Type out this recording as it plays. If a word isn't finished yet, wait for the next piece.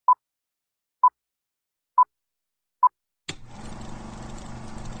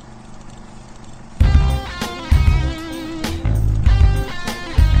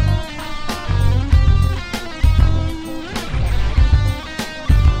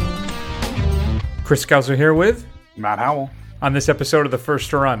Chris Scouser here with Matt Howell. On this episode of The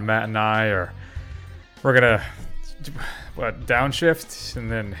First Run, Matt and we're gonna downshift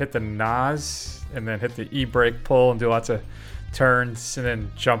and then hit the NOS and then hit the e-brake pull and do lots of turns and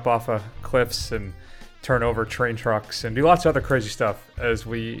then jump off of cliffs and turn over train trucks and do lots of other crazy stuff as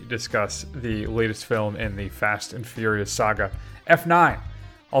we discuss the latest film in the Fast and Furious saga, F9,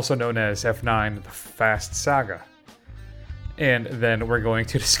 also known as F9, the Fast Saga. And then we're going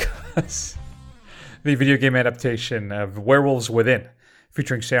to discuss the video game adaptation of Werewolves Within,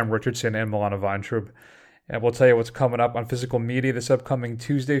 featuring Sam Richardson and Milana Weintraub. And we'll tell you what's coming up on physical media this upcoming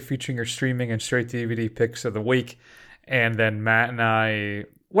Tuesday, featuring your streaming and straight DVD picks of the week. And then Matt and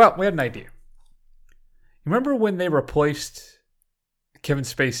we had an idea. Remember when they replaced Kevin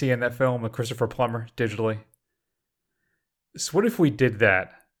Spacey in that film with Christopher Plummer digitally? So what if we did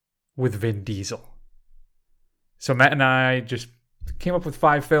that with Vin Diesel? So Matt and I just came up with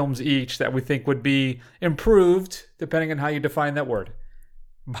 5 films each that we think would be improved, depending on how you define that word,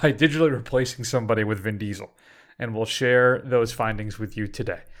 by digitally replacing somebody with Vin Diesel. And we'll share those findings with you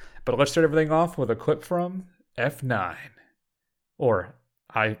today. But let's start everything off with a clip from F9. Or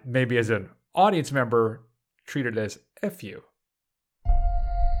I maybe as an audience member treat it as FU.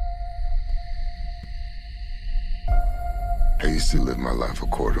 I used to live my life a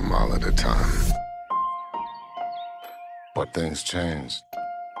quarter mile at a time. But things changed.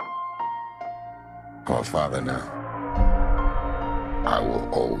 I'm a father now. I will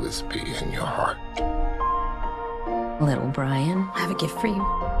always be in your heart. Little Brian, I have a gift for you.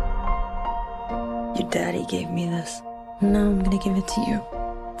 Your daddy gave me this. No, I'm gonna give it to you.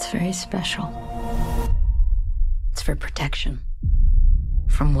 It's very special. It's for protection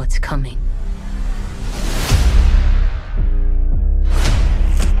from what's coming.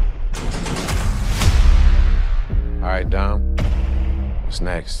 All right, Dom. What's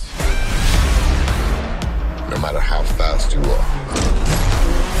next? No matter how fast you are,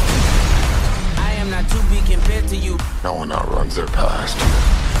 I am not to be compared to you. no one outruns their past.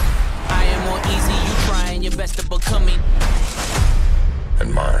 I am more easy, you trying your best to become me.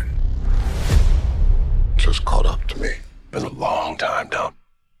 And mine just caught up to me. Been a long time, Dom.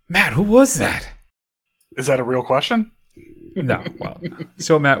 Matt, who was that? Is that a real question? No. Well, no.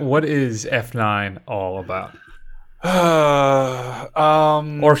 So Matt, what is F9 all about?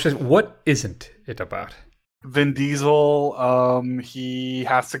 Or just what isn't it about? Vin Diesel, he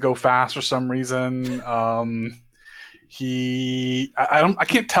has to go fast for some reason. I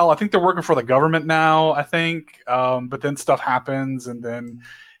can't tell. I think they're working for the government now, I think. But then stuff happens, and then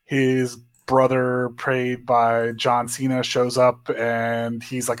his brother, played by John Cena, shows up, and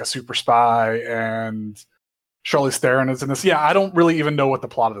he's like a super spy, and Charlize Theron is in this. Yeah, I don't really even know what the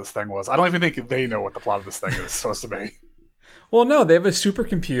plot of this thing was. I don't even think they know what the plot of this thing is supposed to be. Well, no, they have a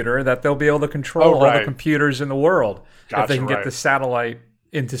supercomputer that they'll be able to control all the computers in the world. Gotcha, if they can get the satellite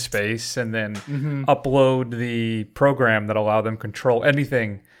into space and then upload the program that allow them control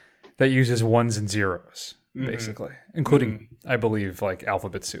anything that uses ones and zeros, basically, including, I believe, like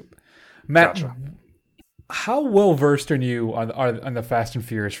alphabet soup. Matt, Gotcha. how well versed are you on the Fast and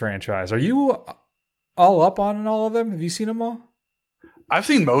Furious franchise? Are you all up on all of them? Have you seen them all? I've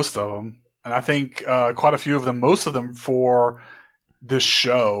seen most of them, and I think quite a few of them, most of them for this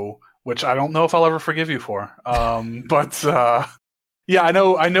show, which I don't know if I'll ever forgive you for. But yeah, I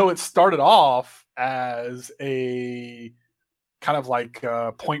know it started off as a kind of like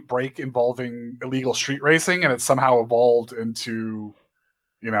Point Break involving illegal street racing, and it somehow evolved into,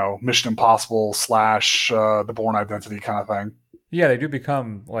 Mission Impossible / The Bourne Identity kind of thing. Yeah, they do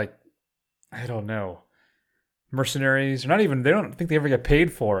become like, I don't know, mercenaries. They don't think they ever get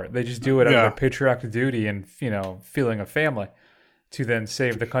paid for it. They just do it out of their patriotic duty and, feeling a family to then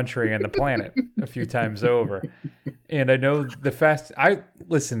save the country and the planet a few times over. And I know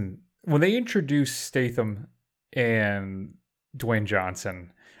when they introduced Statham and Dwayne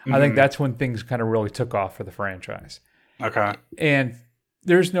Johnson, I think that's when things kind of really took off for the franchise. Okay. And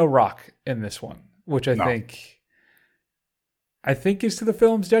there's no Rock in this one, which I think is to the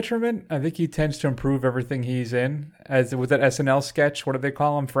film's detriment. I think he tends to improve everything he's in. As with that SNL sketch, what do they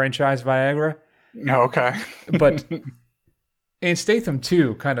call him? Franchise Viagra? Okay. But and Statham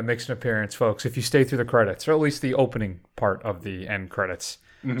too kind of makes an appearance, folks, if you stay through the credits, or at least the opening part of the end credits.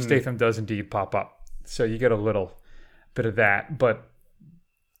 Statham does indeed pop up. So you get a little bit of that. But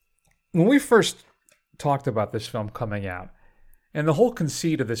when we first talked about this film coming out, and the whole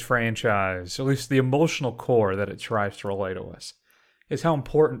conceit of this franchise, at least the emotional core that it tries to relay to us, is how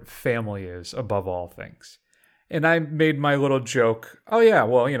important family is above all things. And I made my little joke, oh yeah,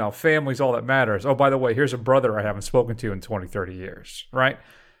 well, family's all that matters. Oh, by the way, here's a brother I haven't spoken to in 20, 30 years, right?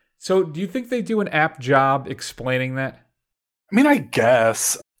 So do you think they do an apt job explaining that? I mean, I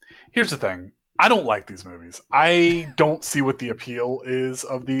guess. Here's the thing. I don't like these movies. I don't see what the appeal is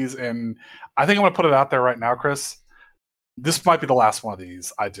of these, and I think I'm going to put it out there right now, Chris. This might be the last one of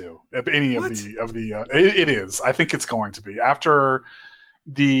these I do. If any What? it is. I think it's going to be after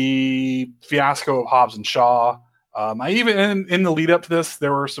the fiasco of Hobbs and Shaw. I even in the lead up to this,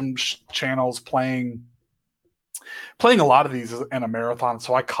 there were some channels playing a lot of these in a marathon,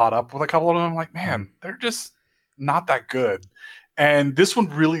 so I caught up with a couple of them. I'm like, man, they're just not that good. And this one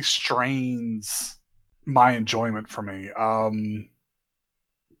really strains my enjoyment for me.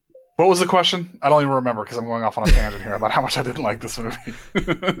 What was the question? I don't even remember because I'm going off on a tangent here about how much I didn't like this movie.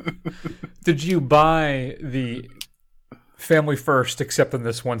 Did you buy the family first, except in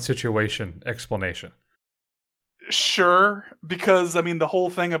this one situation explanation? Sure, because I mean the whole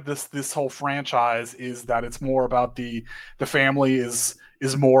thing of this whole franchise is that it's more about the family is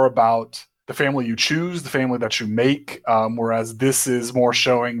more about the family you choose, the family that you make, whereas this is more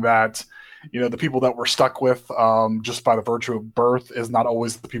showing that the people that we're stuck with just by the virtue of birth is not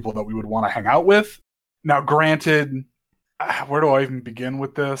always the people that we would want to hang out with. Now, granted, where do I even begin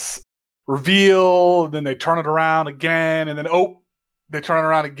with this? Reveal, then they turn it around again, and then they turn it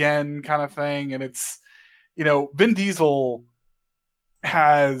around again, kind of thing, and it's. Vin Diesel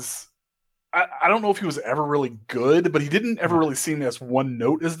has, I don't know if he was ever really good, but he didn't ever really seem as one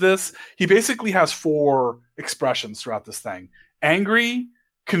note as this. He basically has 4 expressions throughout this thing. Angry,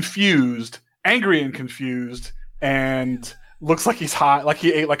 confused, angry and confused, and looks like he's hot, like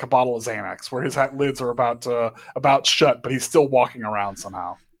he ate like a bottle of Xanax, where his lids are about shut, but he's still walking around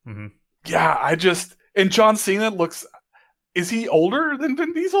somehow. Mm-hmm. Yeah, and John Cena looks... Is he older than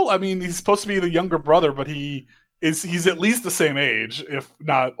Vin Diesel? I mean, he's supposed to be the younger brother, but he's at least the same age, if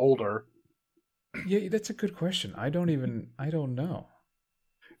not older. Yeah, that's a good question. I don't know.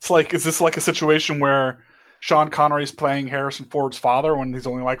 It's like, is this like a situation where Sean Connery's playing Harrison Ford's father when he's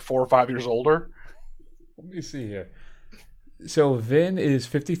only like 4 or 5 years older? Let me see here. So Vin is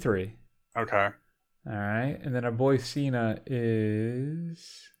 53. Okay. All right. And then our boy Cena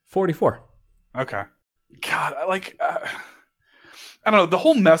is 44. Okay. God, I don't know. The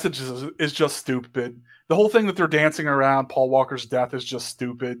whole message is just stupid. The whole thing that they're dancing around Paul Walker's death is just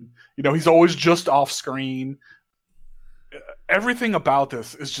stupid. He's always just off screen. Everything about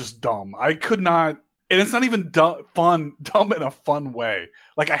this is just dumb. I could not, and it's not even dumb in a fun way.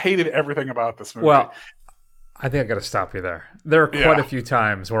 Like, I hated everything about this movie. Well, I think I got to stop you there. There are quite a few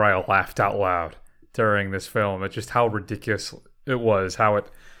times where I laughed out loud during this film at just how ridiculous it was. How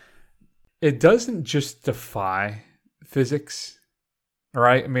it doesn't just defy physics. All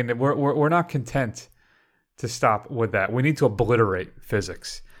right, I mean, we're not content to stop with that. We need to obliterate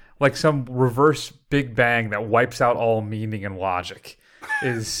physics, like some reverse Big Bang that wipes out all meaning and logic.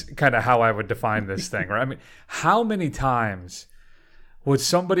 Is kind of how I would define this thing, right? I mean, how many times would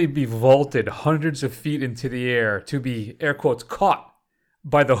somebody be vaulted hundreds of feet into the air to be, air quotes, caught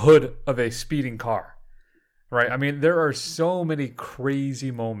by the hood of a speeding car, right? I mean, there are so many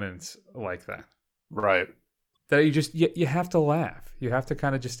crazy moments like that, right? That you have to laugh. You have to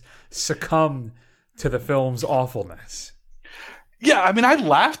kind of just succumb to the film's awfulness. Yeah, I mean, I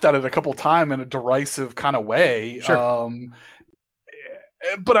laughed at it a couple times in a derisive kind of way. Sure.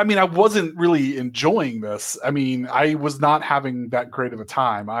 But I mean, I wasn't really enjoying this. I mean, I was not having that great of a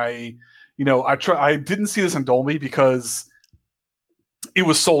time. I didn't see this in Dolby because it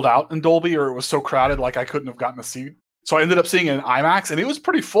was sold out in Dolby, or it was so crowded, like I couldn't have gotten a seat. So I ended up seeing it in IMAX, and it was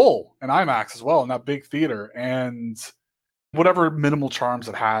pretty full in IMAX as well, in that big theater. And whatever minimal charms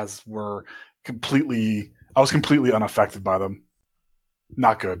it has I was completely unaffected by them.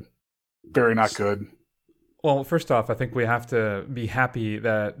 Not good. Very not good. Well, first off, I think we have to be happy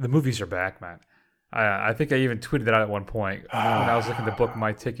that the movies are back, man. I think I even tweeted that out at one point when I was looking to book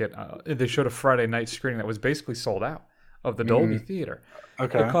my ticket. They showed a Friday night screening that was basically sold out of the Dolby Theater.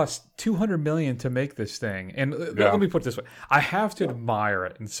 Okay. It cost $200 million to make this thing. And let me put it this way. I have to admire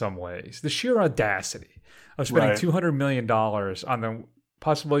it in some ways. The sheer audacity of spending $200 million on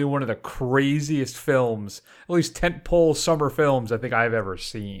possibly one of the craziest films, at least tentpole summer films I think I've ever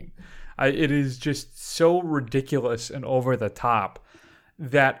seen. It is just so ridiculous and over the top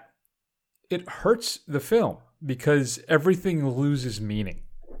that it hurts the film because everything loses meaning.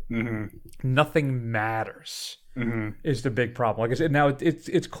 Mm-hmm. Nothing matters. Is the big problem. Like I said, now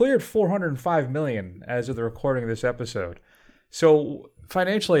it's cleared $405 million as of the recording of this episode. So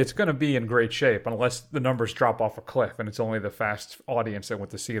financially, it's going to be in great shape unless the numbers drop off a cliff and it's only the fast audience that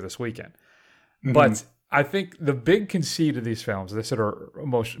went to see it this weekend. Mm-hmm. But I think the big conceit of these films, as I said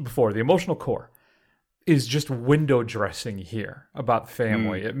before, the emotional core is just window dressing here about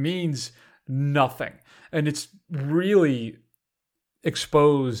family. It means nothing. And it's really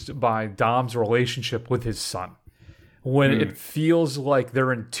exposed by Dom's relationship with his son. When it feels like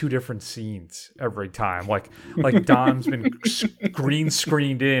they're in two different scenes every time. Like Dom's been green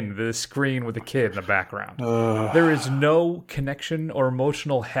screened in the screen with the kid in the background. There is no connection or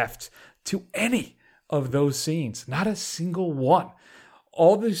emotional heft to any of those scenes. Not a single one.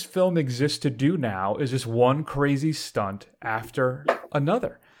 All this film exists to do now is just one crazy stunt after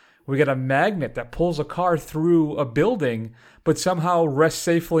another. We got a magnet that pulls a car through a building, but somehow rests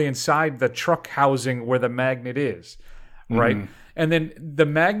safely inside the truck housing where the magnet is, right? And then the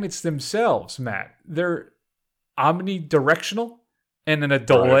magnets themselves, Matt, they're omnidirectional, and then a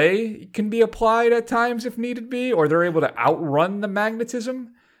delay can be applied at times if needed be, or they're able to outrun the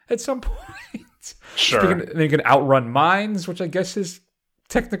magnetism at some point. Sure. They can outrun mines, which I guess is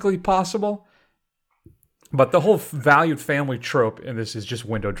technically possible. But the whole valued family trope in this is just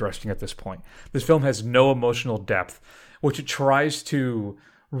window dressing at this point. This film has no emotional depth, which it tries to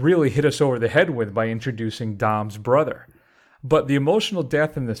really hit us over the head with by introducing Dom's brother. But the emotional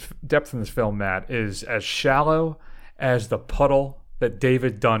depth in this film, Matt, is as shallow as the puddle that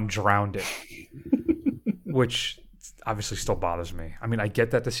David Dunn drowned in, which obviously still bothers me. I mean, I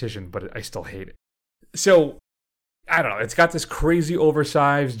get that decision, but I still hate it. So, I don't know. It's got this crazy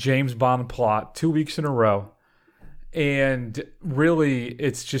oversized James Bond plot 2 weeks in a row. And really,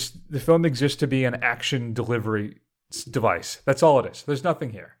 it's just the film exists to be an action delivery device. That's all it is. There's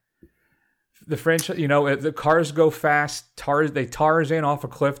nothing here. The franchise, the cars go fast. They Tarzan off a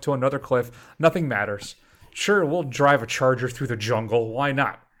cliff to another cliff. Nothing matters. Sure, we'll drive a Charger through the jungle. Why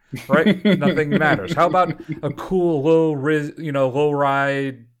not? Right? Nothing matters. How about a cool low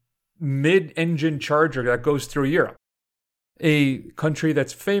ride mid-engine Charger that goes through Europe? A country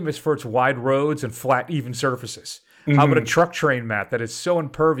that's famous for its wide roads and flat, even surfaces. How about a truck train, Matt, that is so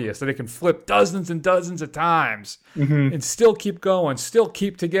impervious that it can flip dozens and dozens of times and still keep going, still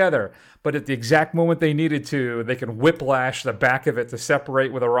keep together. But at the exact moment they needed to, they can whiplash the back of it to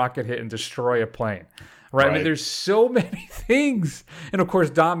separate with a rocket hit and destroy a plane. Right? I mean, there's so many things. And of course,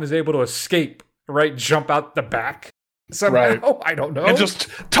 Dom is able to escape, right? Jump out the back somehow. Right. I don't know. And just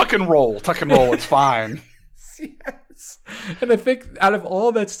tuck and roll. It's fine. Yes. And I think out of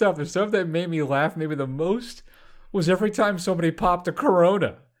all that stuff, the stuff that made me laugh maybe the most was every time somebody popped a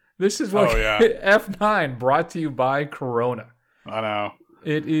Corona. This is what F9 brought to you by Corona. I know.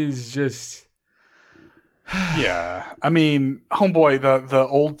 It is just... Yeah. I mean, homeboy,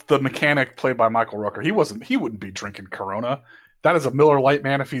 the mechanic played by Michael Rooker, he wouldn't be drinking Corona. That is a Miller Lite,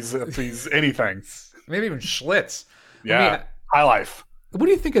 man, if he's anything. Maybe even Schlitz. Yeah. I mean, high life. What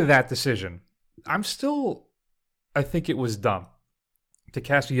do you think of that decision? I think it was dumb to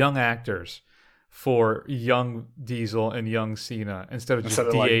cast young actors for young Diesel and young Cena instead of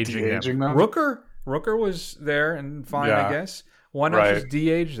de-aging them. Rooker was there and fine, I guess. Why not just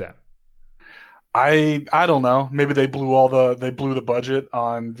de-age them? I don't know. Maybe they blew the budget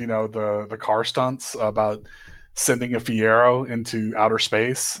on the car stunts about sending a Fiero into outer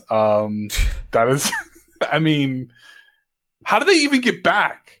space. That is, I mean, how do they even get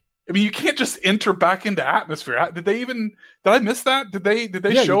back? I mean, you can't just enter back into atmosphere. Did I miss that? Did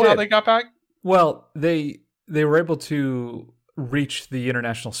they show how they got back? Well, they were able to reach the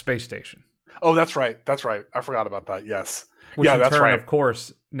International Space Station. Oh, that's right. I forgot about that. Yes. Which that's right. Of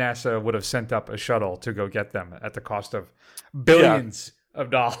course, NASA would have sent up a shuttle to go get them at the cost of billions of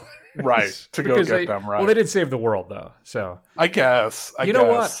dollars. Right. To go get them, right. Well, they did save the world, though. So I guess. You know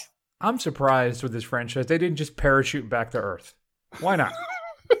what? I'm surprised with this franchise. They didn't just parachute back to Earth. Why not?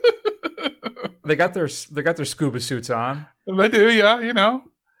 They got their scuba suits on. They do, yeah.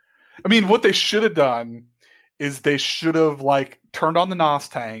 I mean, what they should have done is they should have turned on the NOS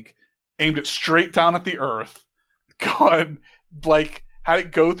tank, aimed it straight down at the Earth, had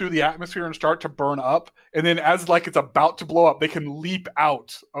it go through the atmosphere and start to burn up, and then as it's about to blow up, they can leap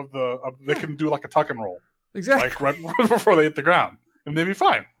out of they can do a tuck and roll, exactly, right before they hit the ground, and they'd be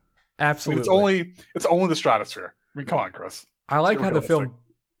fine. Absolutely, I mean, it's only the stratosphere. I mean, come on, Chris. I like how the film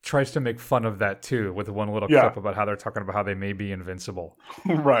tries to make fun of that too, with one little clip about how they're talking about how they may be invincible.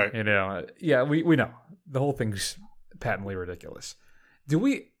 Right. Yeah, we know. The whole thing's patently ridiculous.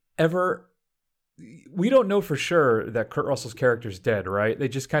 We don't know for sure that Kurt Russell's character's dead, right? They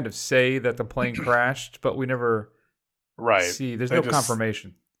just kind of say that the plane crashed, but we never see. There's no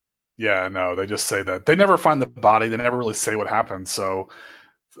confirmation. Yeah, no, they just say that. They never find the body. They never really say what happened. So,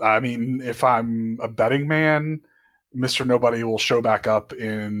 I mean, if I'm a betting man, Mr. Nobody will show back up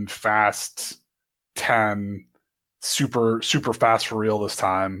in Fast 10, super, super fast for real this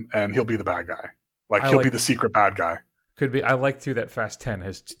time, and he'll be the bad guy. Like, he'll be the secret bad guy. Could be. I like too that Fast 10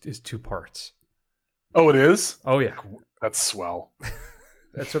 is 2 parts. Oh, it is? Oh yeah, that's swell.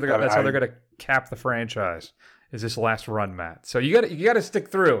 That's how they're gonna cap the franchise. Is this last run, Matt? So you got to stick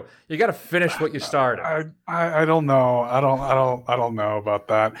through. You got to finish what you started. I don't know. I don't know about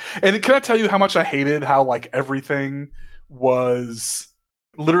that. And can I tell you how much I hated how like everything was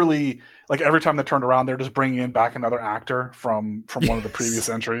literally like every time they turned around, they're just bringing in back another actor from one of the previous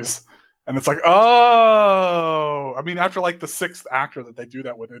entries, and it's like, oh, I mean, after like the 6th actor that they do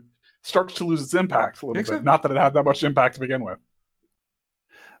that with, it starts to lose its impact a little bit. So? Not that it had that much impact to begin with.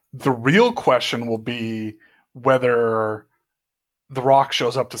 The real question will be whether The Rock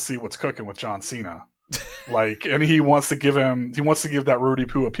shows up to see what's cooking with John Cena, like, and he wants to give that Rudy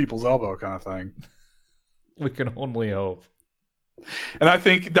Poo a people's elbow kind of thing. We can only hope. And I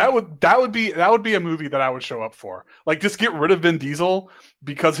think that would be a movie that I would show up for. Like, just get rid of Vin Diesel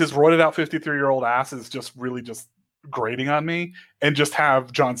because his roided out 53-year-old ass is just really just grating on me, and just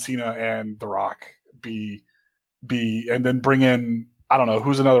have John Cena and The Rock be, and then bring in, I don't know,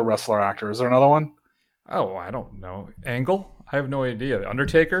 who's another wrestler actor? Is there another one? Oh, I don't know. Angle? I have no idea. The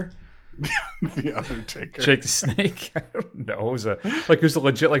Undertaker? The Undertaker. Jake the Snake? I don't know. Who's a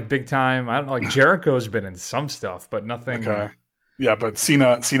legit like big time? I don't know. Like Jericho's been in some stuff, but nothing. Okay. Yeah, but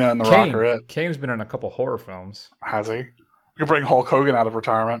Cena and The Rock are it. Kane's been in a couple horror films. Has he? You can bring Hulk Hogan out of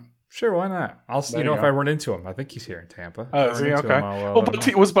retirement. Sure, why not? I'll see. If I run into him, I think he's here in Tampa. Oh, is he?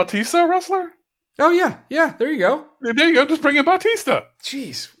 Okay. Was Batista a wrestler? Oh yeah. There you go. There you go. Just bring in Batista.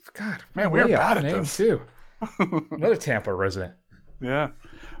 Jeez, God, man, we're bad at this too. Another Tampa resident. Yeah.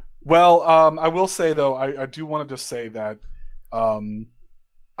 Well, I will say though, I do want to just say that,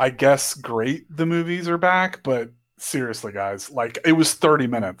 I guess great the movies are back, but seriously, guys, like, it was 30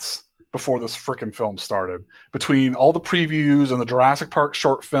 minutes before this freaking film started, between all the previews and the Jurassic Park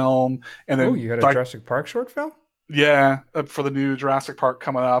short film, and then you had a Jurassic Park short film? Yeah, for the new Jurassic Park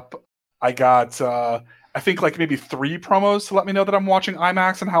coming up. I got I think like maybe 3 promos to let me know that I'm watching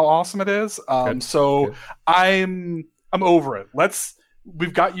IMAX and how awesome it is. Good. I'm over it.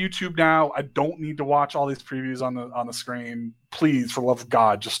 We've got YouTube now. I don't need to watch all these previews on the screen. Please, for the love of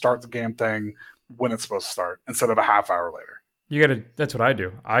God, just start the damn thing when it's supposed to start instead of a half hour later. That's what I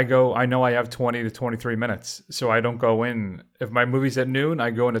do. I know I have 20 to 23 minutes, so I don't go in. If my movie's at noon,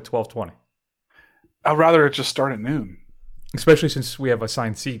 I go in at 12:20. I'd rather it just start at noon. Especially since we have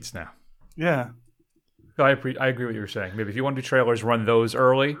assigned seats now. Yeah. I agree with what you were saying. Maybe if you want to do trailers, run those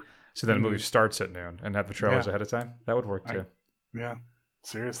early, so then the movie starts at noon, and have the trailers ahead of time. That would work too. Yeah.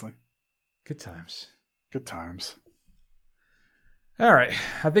 Seriously. Good times. Good times. All right.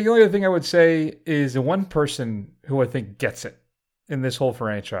 I think the only other thing I would say is the one person who I think gets it in this whole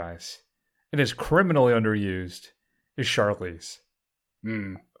franchise and is criminally underused is Charlize.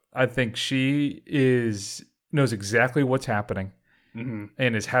 I think she knows exactly what's happening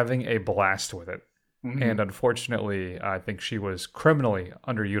and is having a blast with it. And unfortunately, I think she was criminally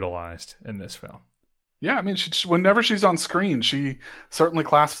underutilized in this film. Yeah, I mean, whenever she's on screen, she certainly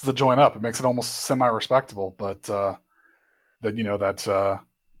clasps the joint up. It makes it almost semi-respectable. But that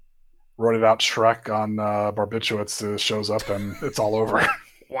roided out Shrek on barbiturates shows up and it's all over.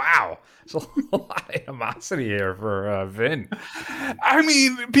 Wow. There's a lot of animosity here for Vin. I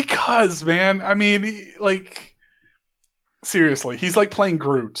mean, because, man, like, seriously, he's like playing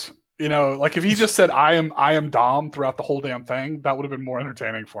Groot. You know, like if he just said, I am Dom throughout the whole damn thing, that would have been more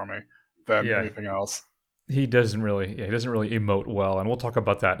entertaining for me than anything else. He doesn't really emote well, and we'll talk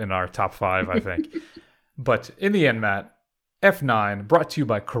about that in our top 5, I think. But in the end, Matt, F9, brought to you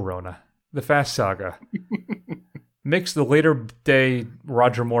by Corona, the Fast Saga, makes the later day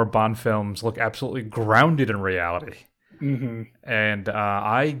Roger Moore Bond films look absolutely grounded in reality. And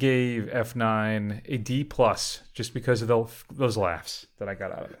I gave F9 a D+ just because of those laughs that I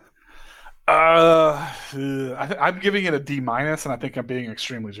got out of it. I'm giving it a D-, and I think I'm being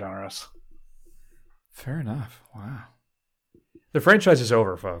extremely generous. Fair enough. Wow. The franchise is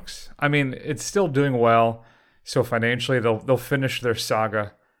over, folks. I mean, it's still doing well, so financially they'll finish their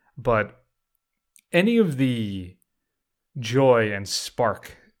saga, but any of the joy and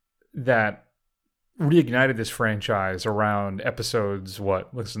spark that reignited this franchise around episodes,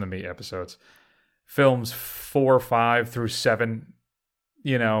 films 4, 5 through 7,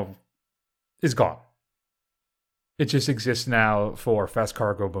 is gone. It just exists now for Fast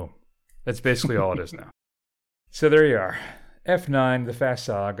Cargo Boom. That's basically all it is now. So there you are. F9, the Fast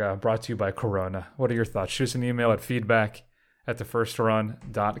Saga, brought to you by Corona. What are your thoughts? Shoot us an email at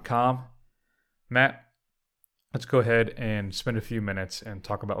feedback@thefirstrun.com. Matt, let's go ahead and spend a few minutes and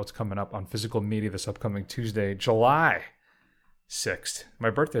talk about what's coming up on physical media this upcoming Tuesday, July 6th. My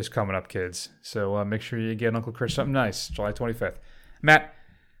birthday's coming up, kids. So make sure you get Uncle Chris something nice, July 25th. Matt,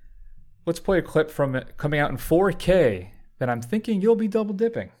 let's play a clip from it coming out in 4K that I'm thinking you'll be double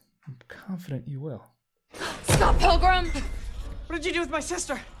dipping. I'm confident you will. Scott Pilgrim! What did you do with my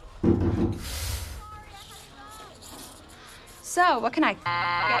sister? So, what can I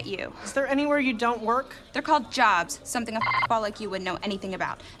get you? Is there anywhere you don't work? They're called jobs, something a ball like you wouldn't know anything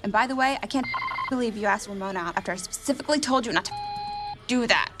about. And by the way, I can't believe you asked Ramona out after I specifically told you not to do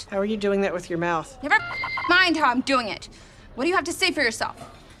that. How are you doing that with your mouth? Never mind how I'm doing it. What do you have to say for yourself?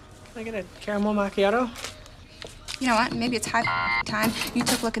 Can I get a caramel macchiato? You know what? Maybe it's high time you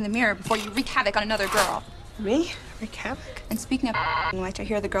took a look in the mirror before you wreak havoc on another girl. Me? Wreak havoc? And speaking of which, I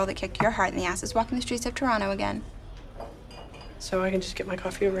hear the girl that kicked your heart in the ass is walking the streets of Toronto again. So I can just get my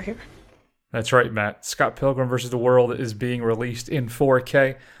coffee over here? That's right, Matt. Scott Pilgrim vs. the World is being released in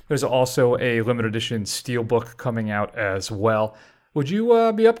 4K. There's also a limited edition steelbook coming out as well. Would you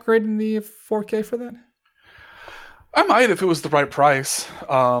be upgrading the 4K for that? I might if it was the right price.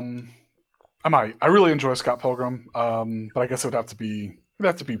 I might. I really enjoy Scott Pilgrim, but I guess it would have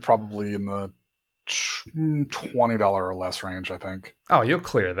to be probably in the $20 or less range, I think. Oh, you'll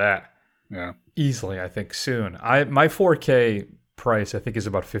clear that. Yeah. Easily, I think soon. My 4K price, I think, is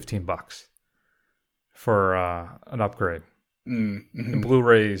about $15 for an upgrade. Mm-hmm. The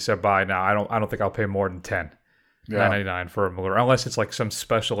Blu-rays I buy now, I don't think I'll pay more than $10.99 for a Blu-ray, unless it's like some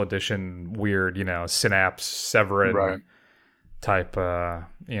special edition, weird, Synapse, Severin type,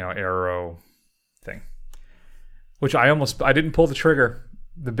 Arrow thing. Which I didn't pull the trigger.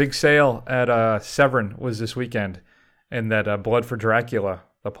 The big sale at Severin was this weekend, and that Blood for Dracula,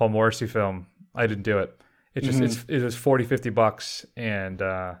 the Paul Morrissey film, I didn't do it. It just it was $40-$50, and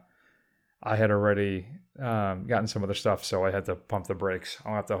I had already gotten some other stuff, so I had to pump the brakes.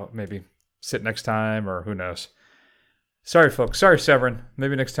 I'll have to maybe sit next time, or who knows. Sorry, folks. Sorry, Severin.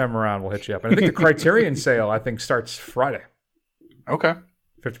 Maybe next time around we'll hit you up. And I think the Criterion sale starts Friday. Okay.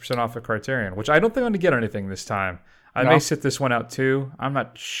 50% off the Criterion, which I don't think I'm going to get anything this time. I may sit this one out too. I'm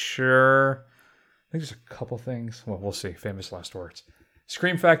not sure. I think there's a couple things. Well, we'll see. Famous last words.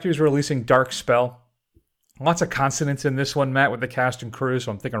 Scream Factory is releasing Dark Spell. Lots of consonants in this one, Matt, with the cast and crew,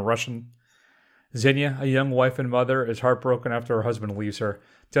 so I'm thinking Russian. Xenia, a young wife and mother, is heartbroken after her husband leaves her.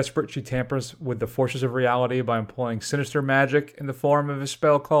 Desperate, she tampers with the forces of reality by employing sinister magic in the form of a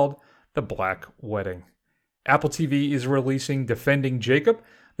spell called the Black Wedding. Apple TV is releasing Defending Jacob.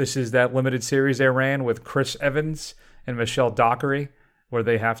 This is that limited series they ran with Chris Evans and Michelle Dockery, where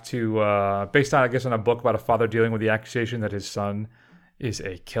they have to, based on, I guess, on a book about a father dealing with the accusation that his son is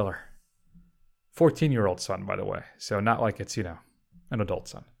a killer. 14-year-old son, by the way. So not like it's, an adult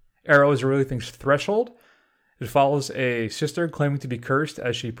son. Arrow is releasing Threshold. It follows a sister claiming to be cursed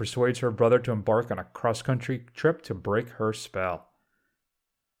as she persuades her brother to embark on a cross-country trip to break her spell.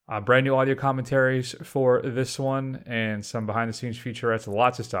 Brand new audio commentaries for this one and some behind-the-scenes featurettes.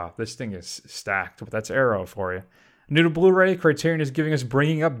 Lots of stuff. This thing is stacked, but that's Arrow for you. New to Blu-ray, Criterion is giving us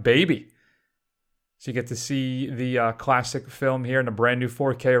Bringing Up Baby. So you get to see the classic film here in a brand new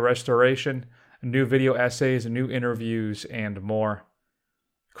 4K restoration, new video essays, new interviews, and more.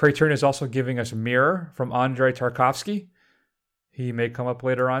 Criterion is also giving us Mirror from Andrei Tarkovsky. He may come up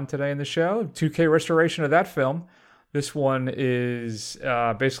later on today in the show. 2K restoration of that film. This one is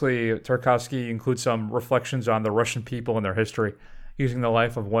basically Tarkovsky includes some reflections on the Russian people and their history, using the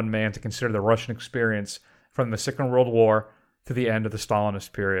life of one man to consider the Russian experience from the Second World War to the end of the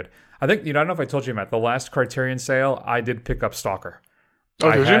Stalinist period. I think, I don't know if I told you, Matt, the last Criterion sale, I did pick up Stalker.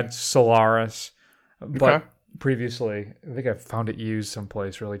 I had Solaris, but previously, I think I found it used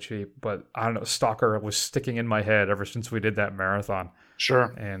someplace really cheap, but I don't know, Stalker was sticking in my head ever since we did that marathon.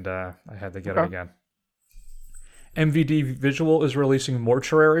 Sure. And I had to get it again. MVD Visual is releasing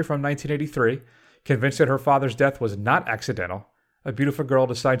Mortuary from 1983. Convinced that her father's death was not accidental, a beautiful girl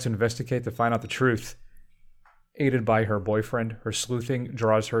decides to investigate to find out the truth. Aided by her boyfriend, her sleuthing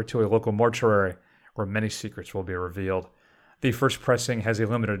draws her to a local mortuary where many secrets will be revealed. The first pressing has a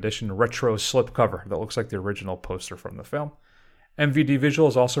limited edition retro slipcover that looks like the original poster from the film. MVD Visual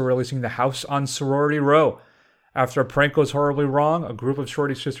is also releasing The House on Sorority Row. After a prank goes horribly wrong, a group of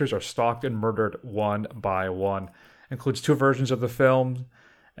sorority sisters are stalked and murdered one by one. Includes two versions of the film,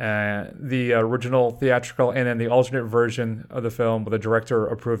 the original theatrical and then the alternate version of the film with a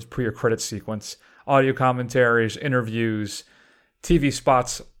director-approved pre-credit sequence, audio commentaries, interviews, TV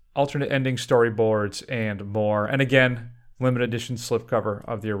spots, alternate ending storyboards, and more. And again, limited edition slipcover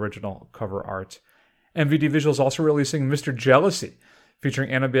of the original cover art. MVD Visual is also releasing Mr. Jealousy,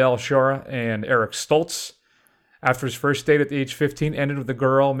 featuring Annabelle Shora and Eric Stoltz. After his first date at the age 15 ended with the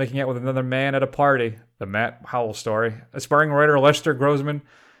girl making out with another man at a party, the Matt Howell story, aspiring writer Lester Grossman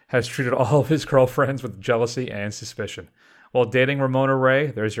has treated all of his girlfriends with jealousy and suspicion. While dating Ramona Ray,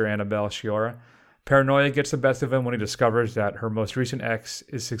 there's your Annabelle Sciorra, paranoia gets the best of him when he discovers that her most recent ex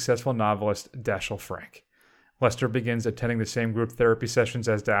is successful novelist Dashiell Frank. Lester begins attending the same group therapy sessions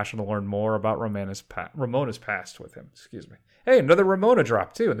as Dashiell to learn more about Ramona's past with him. Hey, another Ramona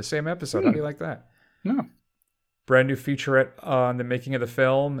drop, too, in the same episode. How do you like that? No. Brand new featurette on the making of the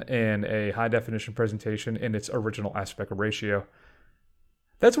film and a high-definition presentation in its original aspect ratio.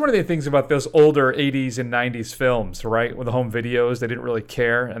 That's one of the things about those older 80s and 90s films, right? With the home videos, they didn't really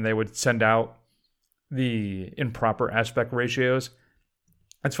care, and they would send out the improper aspect ratios.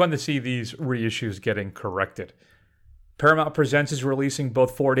 It's fun to see these reissues getting corrected. Paramount Presents is releasing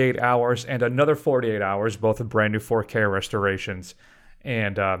both 48 Hours and Another 48 Hours, both with brand new 4K restorations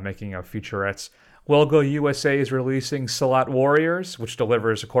and making of featurettes. Well Go USA is releasing Salat Warriors, which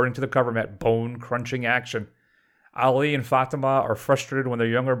delivers, according to the cover, Matt, bone-crunching action. Ali and Fatima are frustrated when their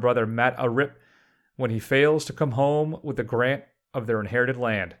younger brother, Matt Arip, when he fails to come home with the grant of their inherited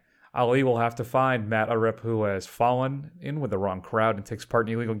land. Ali will have to find Matt Arip, who has fallen in with the wrong crowd and takes part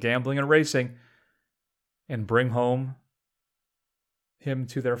in illegal gambling and racing, and bring home him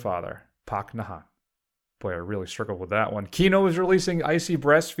to their father, Pak Nahan. Boy, I really struggled with that one. Kino is releasing Icy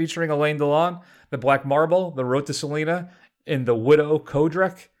Breast featuring Alain Delon, The Black Marble, The Road to Selena, and The Widow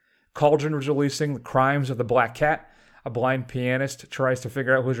Kodrek. Cauldron was releasing The Crimes of the Black Cat. A blind pianist tries to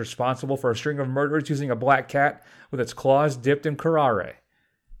figure out who's responsible for a string of murders using a black cat with its claws dipped in curare.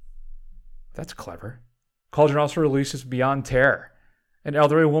 That's clever. Cauldron also releases Beyond Terror. An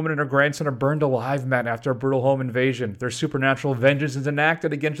elderly woman and her grandson are burned alive, Matt, after a brutal home invasion. Their supernatural vengeance is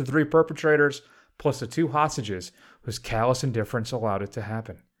enacted against the 3 perpetrators, plus the 2 hostages, whose callous indifference allowed it to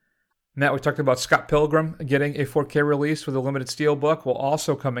happen. Matt, we talked about Scott Pilgrim getting a 4K release with a limited steelbook, while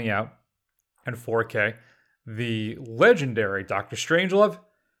also coming out in 4K. The legendary Dr. Strangelove,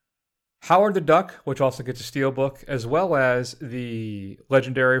 Howard the Duck, which also gets a steelbook, as well as the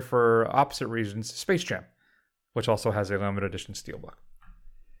legendary, for opposite reasons, Space Jam, which also has a limited edition steelbook.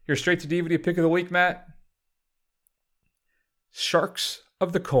 Your straight-to-DVD pick of the week, Matt. Sharks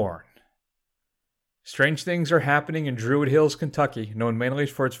of the Corn. Strange things are happening in Druid Hills, Kentucky, known mainly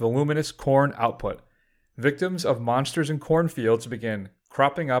for its voluminous corn output. Victims of monsters in cornfields begin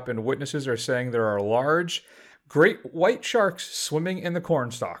cropping up, and witnesses are saying there are large, great white sharks swimming in the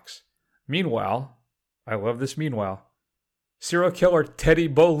corn stalks. Meanwhile, I love this meanwhile, serial killer Teddy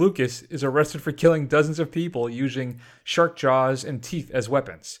Bo Lucas is arrested for killing dozens of people using shark jaws and teeth as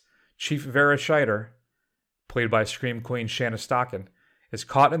weapons. Chief Vera Scheider, played by Scream Queen Shanna Stocken, is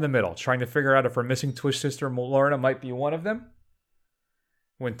caught in the middle, trying to figure out if her missing twin sister Lorna might be one of them.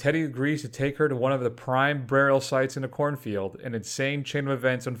 When Teddy agrees to take her to one of the prime burial sites in a cornfield, an insane chain of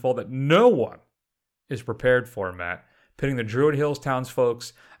events unfold that no one is prepared for, Matt, pitting the Druid Hills townsfolk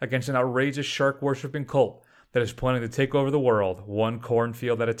against an outrageous shark-worshipping cult that is planning to take over the world, one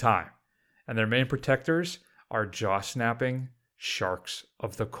cornfield at a time. And their main protectors are jaw-snapping sharks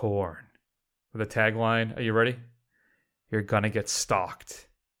of the corn. With a tagline, are you ready? You're gonna get stalked.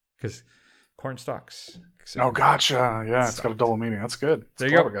 Because corn stalks. Oh, gotcha. Yeah, it's got a double meaning. That's good. There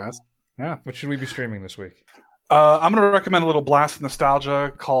you go, guys. Yeah. What should we be streaming this week? I'm going to recommend a little blast of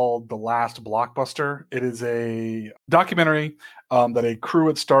nostalgia called The Last Blockbuster. It is a documentary that a crew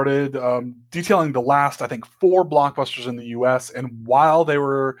had started detailing the last, I think, 4 blockbusters in the U.S. And while they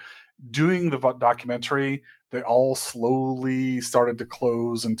were doing the documentary, they all slowly started to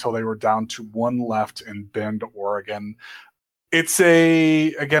close until they were down to one left in Bend, Oregon. It's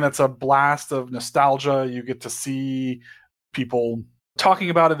a blast of nostalgia. You get to see people talking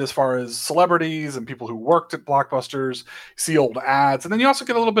about it as far as celebrities and people who worked at Blockbusters, see old ads. And then you also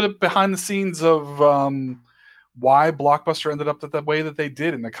get a little bit of behind the scenes of why Blockbuster ended up the way that they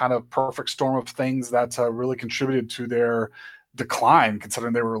did, and the kind of perfect storm of things that really contributed to their decline,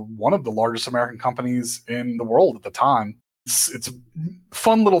 considering they were one of the largest American companies in the world at the time. It's a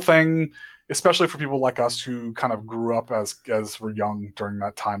fun little thing, especially for people like us who kind of grew up as were young during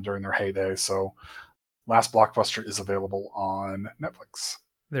that time, during their heyday. So Last Blockbuster is available on Netflix.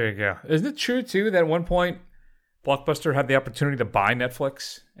 There you go. Isn't it true, too, that at one point Blockbuster had the opportunity to buy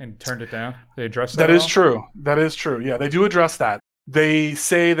Netflix and turned it down? They addressed that? That is true. That is true. Yeah, they do address that. They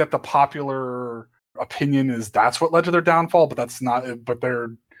say that the popular opinion is that's what led to their downfall, but that's not. But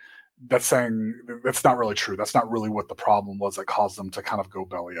that's saying that's not really true. That's not really what the problem was that caused them to kind of go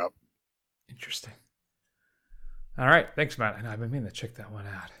belly up. Interesting. All right. Thanks, Matt. I know I've been meaning to check that one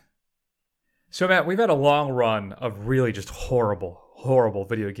out. So, Matt, we've had a long run of really just horrible, horrible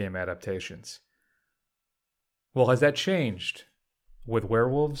video game adaptations. Well, has that changed with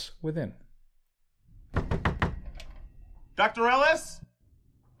Werewolves Within? Dr. Ellis?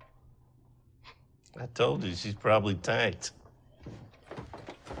 I told you, she's probably tanked.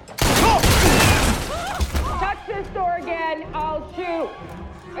 Touch this door again, I'll shoot.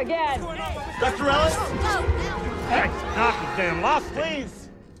 Again. Dr. Ellis? Hey, knock it damn lost. Please.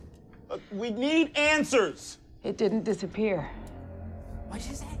 We need answers. It didn't disappear. What did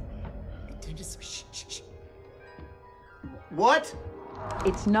you say? Shh, shh, shh. What?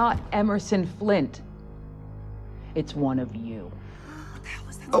 It's not Emerson Flint. It's one of you. What the hell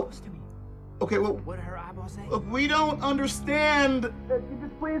was that supposed to mean? Okay, well, What did her eyeball say? look, we don't understand. Could you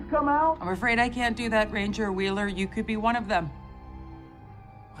just please come out? I'm afraid I can't do that, Ranger Wheeler. You could be one of them.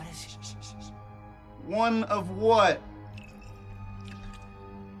 What is shh, shh, shh, shh. One of what?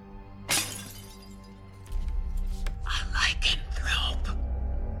 A lycanthrope.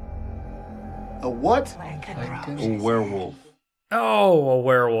 A what? A werewolf. Oh, a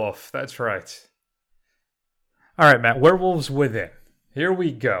werewolf. That's right. All right, Matt. Werewolves Within. Here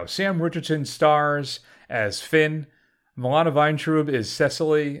we go. Sam Richardson stars as Finn. Milana Weintraub is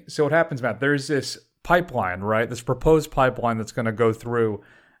Cecily. So what happens, Matt? There's this pipeline, right? This proposed pipeline that's going to go through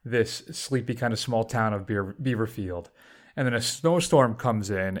this sleepy kind of small town of Beaverfield. And then a snowstorm comes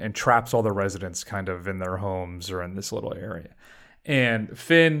in and traps all the residents kind of in their homes or in this little area. And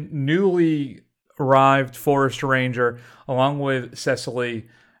Finn, newly arrived forest ranger, along with Cecily,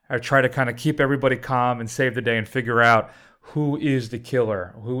 try to kind of keep everybody calm and save the day and figure out who is the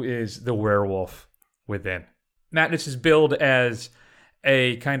killer, who is the werewolf within. Matt, this is billed as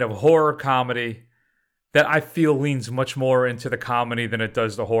a kind of horror comedy that I feel leans much more into the comedy than it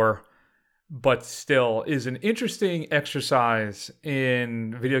does the horror, but still is an interesting exercise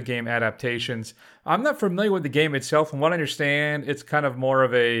in video game adaptations. I'm not familiar with the game itself. From what I understand, it's kind of more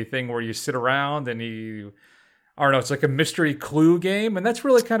of a thing where you sit around and I don't know, it's like a mystery Clue game. And that's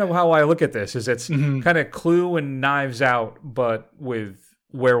really kind of how I look at this, is it's kind of Clue and Knives Out, but with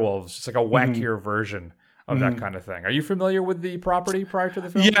werewolves. It's like a wackier version of that kind of thing. Are you familiar with the property prior to the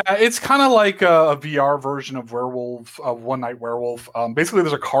film? Yeah, it's kind of like a VR version of One Night Werewolf. Basically,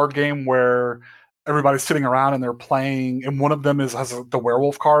 there's a card game where everybody's sitting around and they're playing, and one of them has the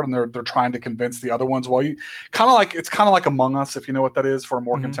werewolf card, and they're trying to convince the other ones. Well, it's kind of like Among Us, if you know what that is, for a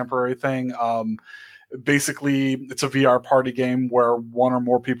more contemporary thing. Basically, it's a VR party game where one or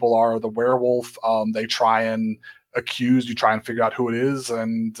more people are the werewolf. They try and you try and figure out who it is,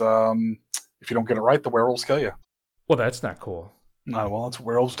 and if you don't get it right, the werewolves kill you. Well, that's not cool. No, well, that's what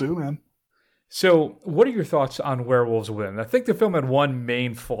werewolves do, man. So, what are your thoughts on Werewolves Within? I think the film had one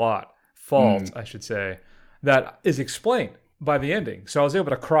main fault, I should say, that is explained by the ending. So I was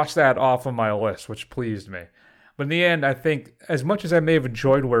able to cross that off of my list, which pleased me. But in the end, I think, as much as I may have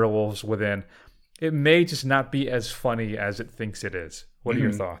enjoyed Werewolves Within, it may just not be as funny as it thinks it is. What are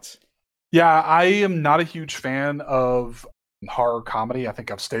your thoughts? Yeah, I am not a huge fan of horror comedy. I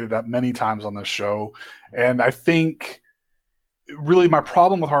think I've stated that many times on this show. And I think really my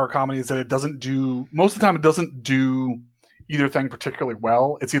problem with horror comedy is that most of the time it doesn't do either thing particularly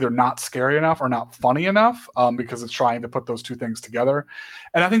well. It's either not scary enough or not funny enough, because it's trying to put those two things together.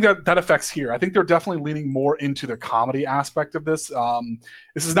 And I think that affects here. I think they're definitely leaning more into the comedy aspect of this.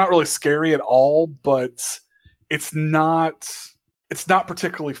 This is not really scary at all, but it's not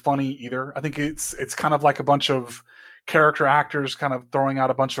particularly funny either. I think it's kind of like a bunch of character actors kind of throwing out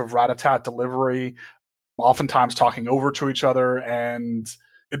a bunch of rat-a-tat delivery, oftentimes talking over to each other, and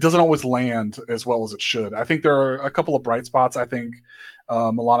it doesn't always land as well as it should. I think there are a couple of bright spots. I think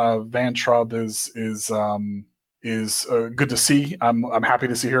Milana Weintraub is good to see. I'm happy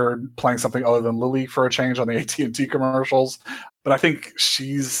to see her playing something other than Lily for a change on the AT&T commercials. But I think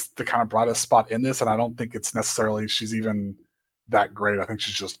she's the kind of brightest spot in this, and I don't think it's necessarily she's even that great. I think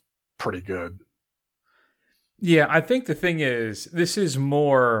she's just pretty good. Yeah, I think the thing is, this is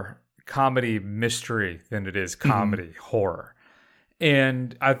more comedy mystery than it is comedy horror.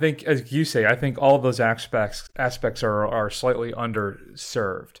 And I think, as you say, I think all of those aspects are slightly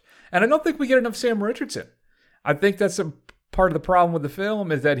underserved. And I don't think we get enough Sam Richardson. I think that's a part of the problem with the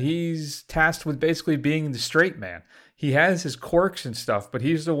film, is that he's tasked with basically being the straight man. He has his quirks and stuff, but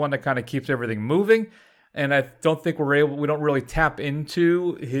he's the one that kind of keeps everything moving. And I don't think we don't really tap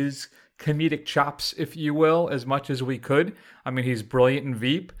into his comedic chops, if you will, as much as we could. I mean, he's brilliant in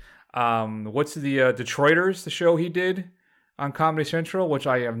Veep. What's the Detroiters, the show he did on Comedy Central, which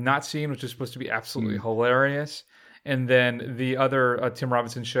I have not seen, which is supposed to be absolutely hilarious. And then the other Tim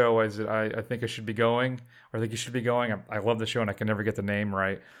Robinson show, is I Think I Should Be Going, or I Think You Should Be Going. I love the show and I can never get the name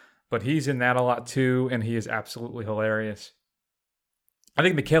right. But he's in that a lot too, and he is absolutely hilarious. I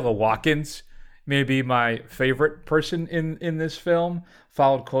think Michaela Watkins maybe my favorite person in this film,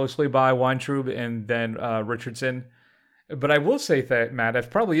 followed closely by Weintraub and then Richardson. But I will say that, Matt, it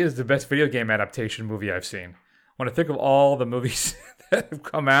probably is the best video game adaptation movie I've seen. When I think of all the movies that have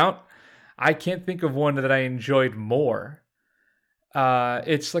come out, I can't think of one that I enjoyed more.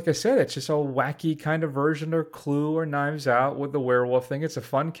 It's like I said, it's just a wacky kind of version of Clue or Knives Out with the werewolf thing. It's a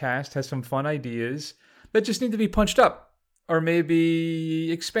fun cast, has some fun ideas that just need to be punched up or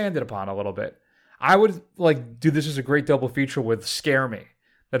maybe expanded upon a little bit. I would do this as a great double feature with Scare Me,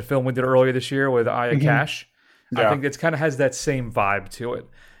 that film we did earlier this year with Aya Cash. Yeah. I think it kind of has that same vibe to it.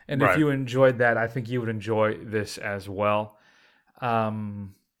 And if you enjoyed that, I think you would enjoy this as well.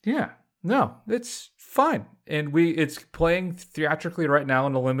 No, it's fine. And it's playing theatrically right now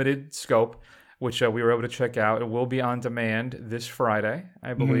in a limited scope, which we were able to check out. It will be on demand this Friday,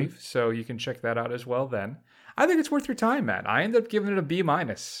 I believe. So you can check that out as well then. I think it's worth your time, Matt. I ended up giving it a B-. I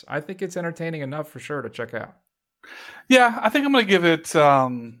think it's entertaining enough for sure to check out. Yeah, I think I'm going to give it a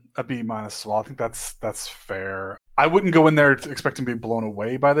B- as well. I think that's fair. I wouldn't go in there expecting to be blown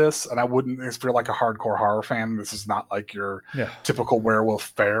away by this, and I wouldn't, if you're like a hardcore horror fan, this is not like your typical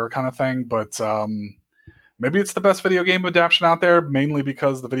werewolf fare kind of thing, but maybe it's the best video game adaptation out there, mainly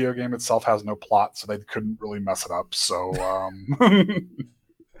because the video game itself has no plot, so they couldn't really mess it up. So,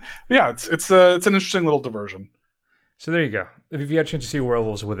 yeah, it's an interesting little diversion. So there you go. If you had a chance to see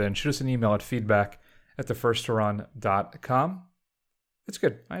Werewolves Within, shoot us an email at feedback@thefirstrun.com. It's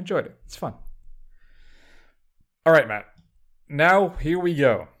good. I enjoyed it. It's fun. All right, Matt. Now, here we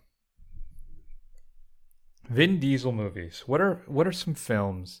go. Vin Diesel movies. What are some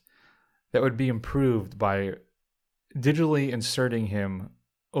films that would be improved by digitally inserting him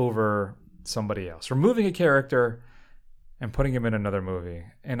over somebody else? Removing a character and putting him in another movie.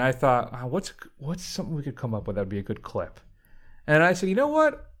 And I thought, what's something we could come up with that would be a good clip? And I said, you know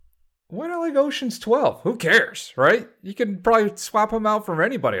what? Why not like Ocean's 12? Who cares, right? You can probably swap him out from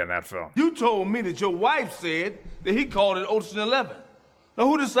anybody on that film. You told me that your wife said that he called it Ocean 11. Now,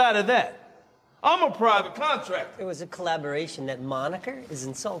 who decided that? I'm a private contractor. It was a collaboration. That moniker is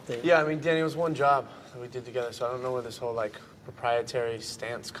insulting. Yeah, I mean, Danny, it was one job that we did together, so I don't know where this whole, proprietary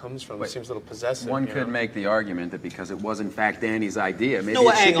stance comes from. It seems a little possessive. One could make the argument that because it was, in fact, Danny's idea, maybe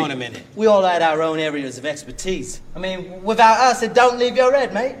hang on a minute. We all had our own areas of expertise. I mean, without us, it don't leave your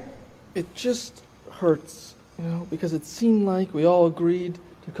head, mate. It just hurts, because it seemed like we all agreed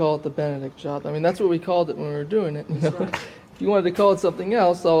to call it the Benedict job. I mean, that's what we called it when we were doing it. Right. If you wanted to call it something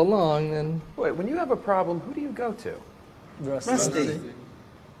else all along, then... Wait, when you have a problem, who do you go to? Rusty.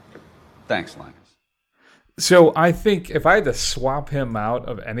 Thanks, Linus. So I think if I had to swap him out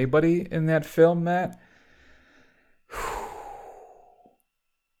of anybody in that film, Matt,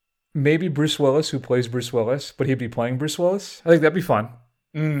 maybe Bruce Willis, who plays Bruce Willis, but he'd be playing Bruce Willis. I think that'd be fun.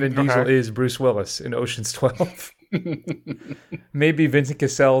 Vin Diesel is Bruce Willis in Ocean's 12. Maybe Vincent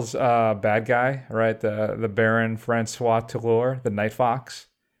Cassel's bad guy, right? The Baron Francois Toulour, the Night Fox.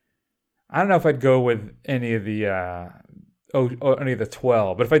 I don't know if I'd go with any of the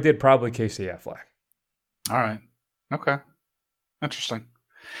 12, but if I did, probably Casey Affleck. All right. Okay. Interesting.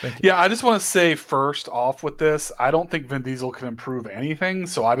 Yeah, I just want to say first off with this, I don't think Vin Diesel can improve anything,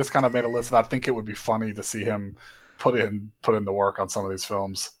 so I just kind of made a list, and I think it would be funny to see him put in the work on some of these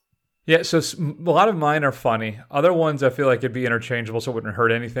films. Yeah, so a lot of mine are funny. Other ones I feel like it'd be interchangeable, so it wouldn't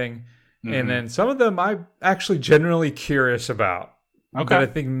hurt anything. Mm-hmm. And then some of them I'm actually generally curious about. Okay. That I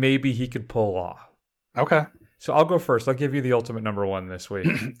think maybe he could pull off. Okay. So I'll go first. I'll give you the ultimate number one this week.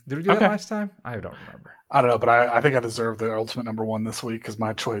 Did we do that last time? I don't remember. I don't know, but I think I deserve the ultimate number one this week because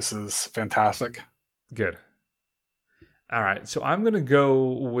my choice is fantastic. Good. All right, so I'm going to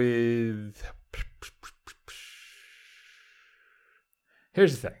go with...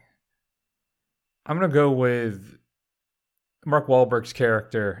 Here's the thing. I'm going to go with Mark Wahlberg's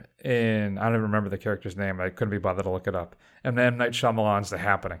character in... I don't even remember the character's name. I couldn't be bothered to look it up. And M. Night Shyamalan's The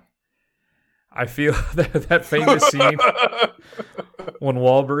Happening. I feel that famous scene when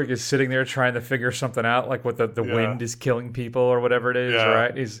Wahlberg is sitting there trying to figure something out, like what the wind is killing people or whatever it is,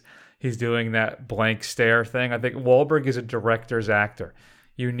 right? He's doing that blank stare thing. I think Wahlberg is a director's actor.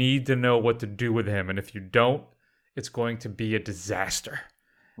 You need to know what to do with him, and if you don't, it's going to be a disaster.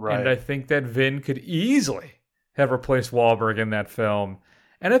 Right. And I think that Vin could easily have replaced Wahlberg in that film,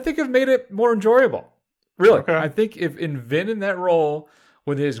 and I think have made it more enjoyable. Really. Okay. I think if in Vin in that role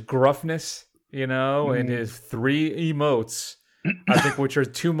with his gruffness, and his 3 emotes, I think, which are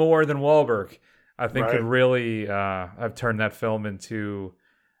 2 more than Wahlberg, I think could really have turned that film into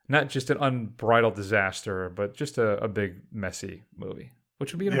not just an unbridled disaster, but just a big, messy movie,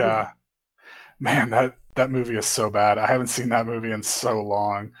 which would be an improvement. Man, that movie is so bad. I haven't seen that movie in so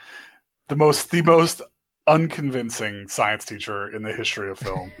long. the most unconvincing science teacher in the history of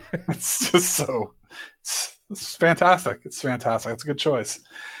film. It's just it's fantastic. It's fantastic. It's a good choice.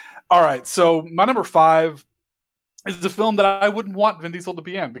 All right, so my number 5 is a film that I wouldn't want Vin Diesel to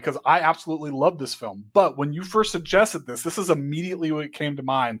be in because I absolutely love this film. But when you first suggested this is immediately what came to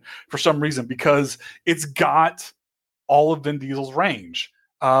mind for some reason because it's got all of Vin Diesel's range.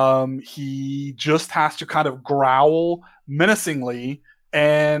 He just has to kind of growl menacingly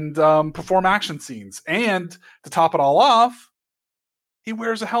and perform action scenes. And to top it all off, he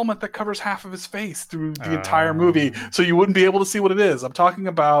wears a helmet that covers half of his face through the entire movie, so you wouldn't be able to see what it is. I'm talking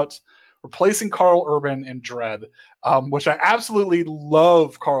about replacing Carl Urban in Dredd, which I absolutely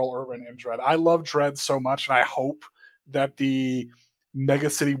love Carl Urban in Dredd. I love Dredd so much, and I hope that the Mega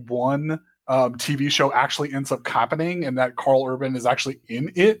City 1 TV show actually ends up happening and that Carl Urban is actually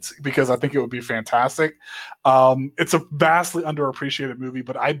in it because I think it would be fantastic. It's a vastly underappreciated movie,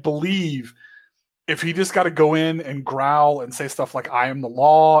 but I believe if he just got to go in and growl and say stuff like I am the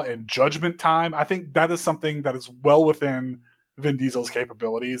law and Judgment Time, I think that is something that is well within Vin Diesel's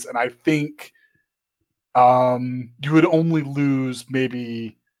capabilities. And I think you would only lose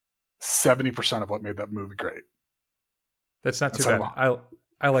maybe 70% of what made that movie great. That's not too bad.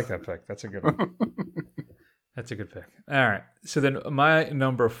 I like that pick. That's a good one. That's a good pick. All right. So then my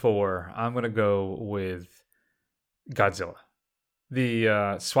number 4, I'm going to go with Godzilla.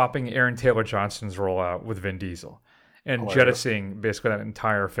 The swapping Aaron Taylor Johnson's role out with Vin Diesel and jettisoning basically that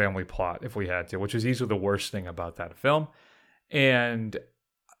entire family plot if we had to, which is easily the worst thing about that film. And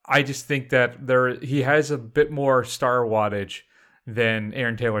I just think that he has a bit more star wattage than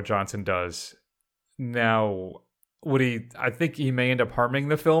Aaron Taylor Johnson does. Now, I think he may end up harming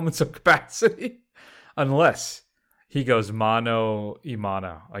the film in some capacity unless he goes mano a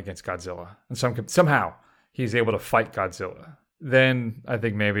mano against Godzilla. And somehow he's able to fight Godzilla. Then I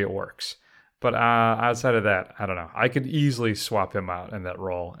think maybe it works. But outside of that, I don't know. I could easily swap him out in that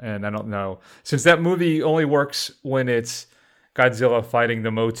role. And I don't know. Since that movie only works when it's Godzilla fighting the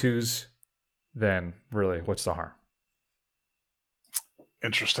Motus, then really, what's the harm?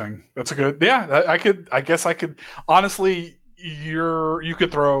 Interesting. That's a good. Yeah, I guess I could. Honestly, you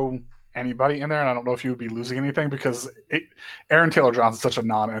could throw anybody in there, and I don't know if you would be losing anything because Aaron Taylor Johnson's such a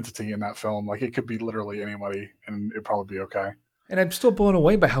non-entity in that film. Like it could be literally anybody, and it'd probably be okay. And I'm still blown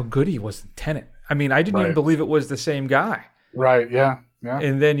away by how good he was in Tenet. I mean, I didn't even believe it was the same guy. Right. Yeah. Yeah.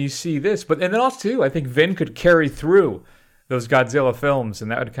 And then you see this, and then also too, I think Vin could carry through those Godzilla films,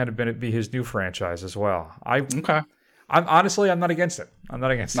 and that would kind of be his new franchise as well. Okay. I'm not against it.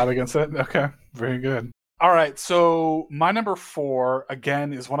 Not against it? Okay. Very good. All right. So my number 4,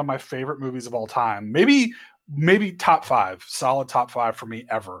 again, is one of my favorite movies of all time. Maybe top 5, solid top 5 for me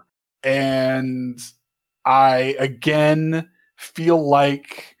ever. And I, again, feel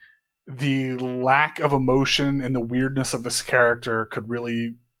like the lack of emotion and the weirdness of this character could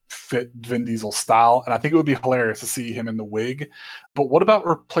really fit Vin Diesel's style, and I think it would be hilarious to see him in the wig. But what about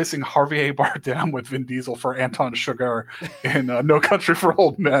replacing Javier Bardem with Vin Diesel for Anton Chigurh in No Country for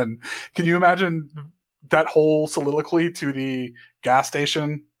Old Men? Can you imagine that whole soliloquy to the gas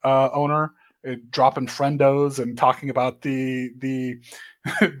station owner, dropping friendos and talking about the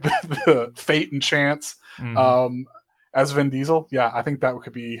fate and chance as Vin Diesel? Yeah, I think that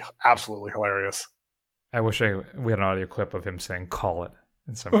could be absolutely hilarious. I wish we had an audio clip of him saying "call it."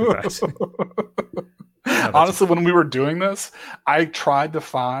 In some capacity. Honestly, when we were doing this, I tried to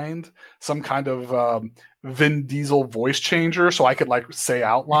find some kind of Vin Diesel voice changer so I could say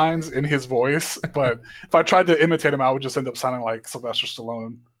outlines in his voice. But if I tried to imitate him, I would just end up sounding like Sylvester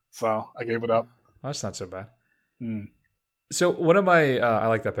Stallone. So I gave it up. That's not so bad. So one of my, I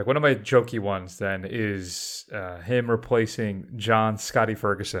like that pick. One of my jokey ones then is him replacing John Scotty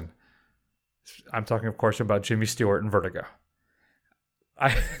Ferguson. I'm talking, of course, about Jimmy Stewart in Vertigo.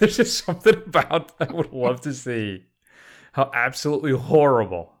 There's just something about I would love to see how absolutely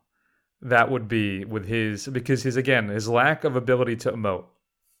horrible that would be with because his lack of ability to emote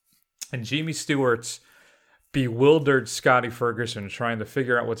and Jimmy Stewart's bewildered Scotty Ferguson trying to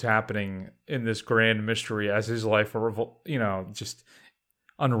figure out what's happening in this grand mystery as his life just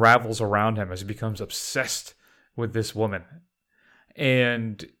unravels around him as he becomes obsessed with this woman.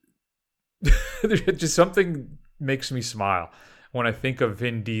 And just something makes me smile when I think of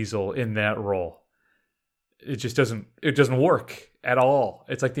Vin Diesel in that role. It just doesn't work at all.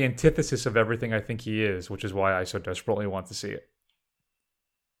 It's like the antithesis of everything I think he is, which is why I so desperately want to see it.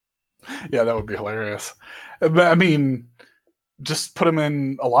 Yeah, that would be hilarious. But I mean, just put him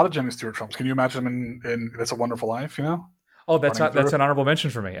in a lot of Jimmy Stewart films. Can you imagine him in It's a Wonderful Life, you know? Oh, that's an honorable mention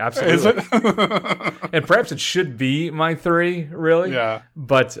for me. Absolutely. Is it? And perhaps it should be my 3, really. Yeah.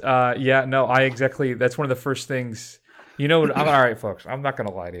 But that's one of the first things. You know, all right, folks, I'm not going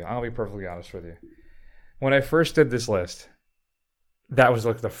to lie to you. I'll be perfectly honest with you. When I first did this list, that was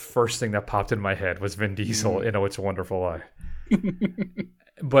like the first thing that popped in my head was Vin Diesel in Oh, It's a Wonderful Life.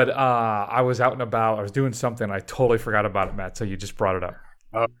 But I was out and about. I was doing something. I totally forgot about it, Matt, so you just brought it up.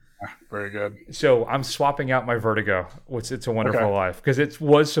 Oh, very good. So I'm swapping out my Vertigo with It's a Wonderful Life because it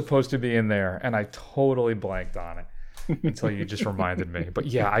was supposed to be in there, and I totally blanked on it until you just reminded me. But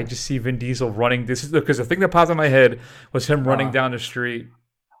yeah, I just see Vin Diesel running. This is because the thing that popped in my head was him running down the street,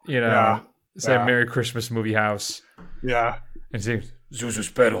 saying "Merry Christmas, Movie House." Yeah, and saying "Zuzu's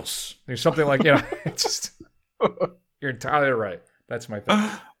pedals." There's something like it's just you're entirely right. That's my thing.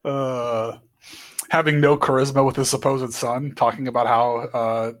 Having no charisma with his supposed son, talking about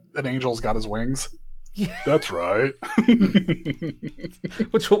how an angel's got his wings. Yeah. That's right.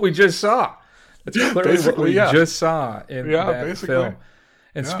 Which what we just saw. That's clearly what we just saw in that film.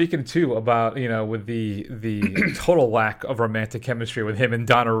 And speaking too about with the total lack of romantic chemistry with him and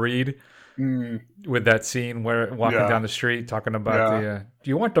Donna Reed, with that scene where walking down the street talking about do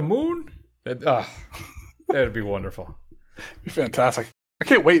you want the moon? That'd be wonderful. Fantastic. I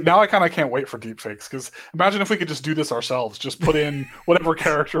can't wait. Now I kind of can't wait for deepfakes because imagine if we could just do this ourselves. Just put in whatever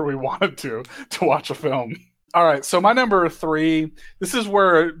character we wanted to watch a film. All right. So my number 3, this is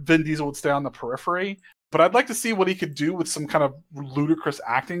where Vin Diesel would stay on the periphery, but I'd like to see what he could do with some kind of ludicrous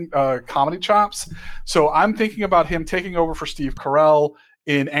acting, comedy chops. So I'm thinking about him taking over for Steve Carell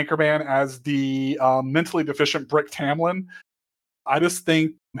in Anchorman as the mentally deficient Brick Tamlin. I just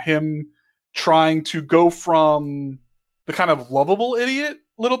think him trying to go from the kind of lovable idiot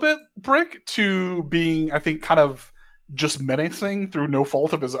little bit Brick to being, I think, kind of just menacing through no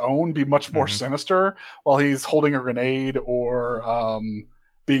fault of his own, be much more sinister while he's holding a grenade or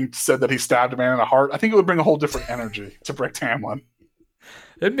being said that he stabbed a man in the heart. I think it would bring a whole different energy to Brick Tamlin.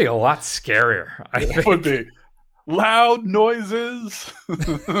 It'd be a lot scarier. I think. It would be. Loud noises.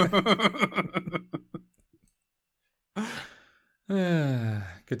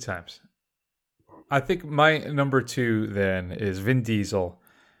 Good times. I think my number 2 then is Vin Diesel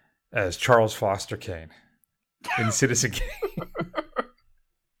as Charles Foster Kane in Citizen Kane.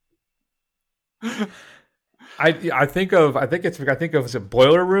 I think of as a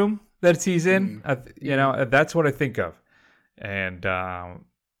Boiler Room that he's in. That's what I think of, and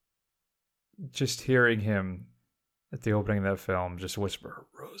just hearing him at the opening of that film just whisper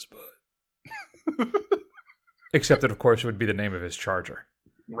Rosebud. Except that, of course, it would be the name of his Charger.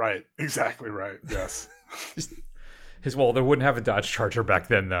 Right, exactly right. Yes. There wouldn't have a Dodge Charger back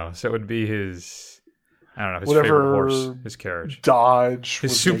then, though, so it would be his favorite horse, his carriage, Dodge,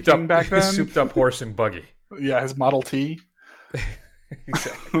 his souped up horse and buggy. Yeah, his Model T.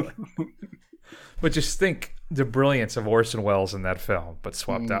 Exactly. But just think the brilliance of Orson Welles in that film, but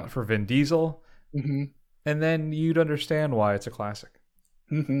swapped out for Vin Diesel, and then you'd understand why it's a classic.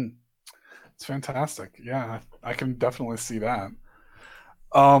 It's fantastic. Yeah, I can definitely see that.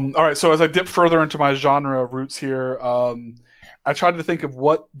 All right, so as I dip further into my genre roots here, I tried to think of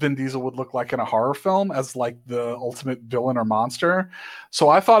what Vin Diesel would look like in a horror film as like the ultimate villain or monster. So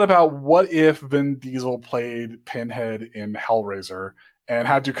I thought about what if Vin Diesel played Pinhead in Hellraiser and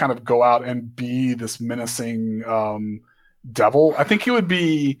had to kind of go out and be this menacing devil. I think it would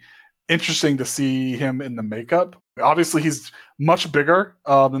be interesting to see him in the makeup. Obviously, he's much bigger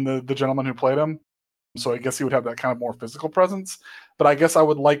than the gentleman who played him. So I guess he would have that kind of more physical presence. But I guess I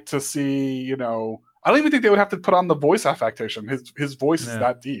would like to see, I don't even think they would have to put on the voice affectation. His voice is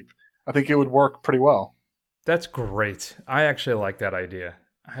that deep. I think it would work pretty well. That's great. I actually like that idea.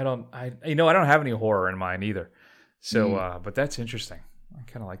 I don't have any horror in mind either. So, but that's interesting. I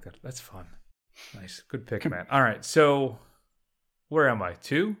kind of like that. That's fun. Nice. Good pick, man. All right. So where am I?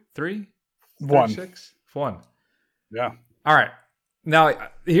 2, 3, 1, 6, 1. Yeah. All right. Now,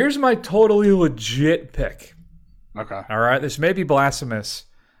 here's my totally legit pick. Okay. All right. This may be blasphemous,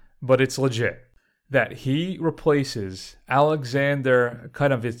 but it's legit. That he replaces Alexander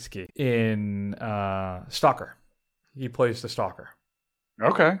Kanovitsky in Stalker. He plays the Stalker.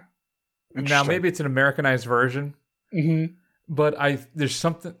 Okay. Now, maybe it's an Americanized version, but there's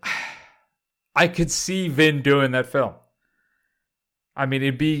something... I could see Vin doing that film. I mean,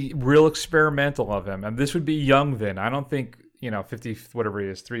 it'd be real experimental of him. And this would be young Vin. I don't think, 50, whatever he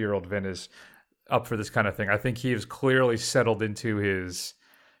is, 3-year-old Vin is up for this kind of thing. I think he has clearly settled into his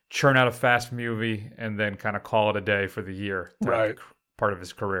churn out a fast movie and then kind of call it a day for the year. Right. Part of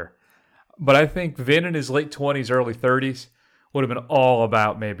his career. But I think Vin in his late 20s, early 30s would have been all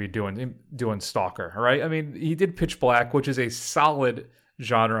about maybe doing Stalker, right? I mean, he did Pitch Black, which is a solid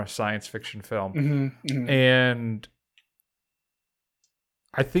genre science fiction film. And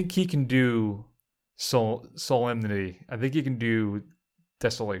I think he can do Solemnity. I think he can do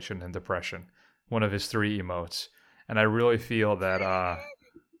Desolation and Depression, one of his 3 emotes. And I really feel that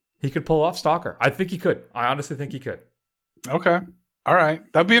he could pull off Stalker. I think he could. I honestly think he could. Okay. All right.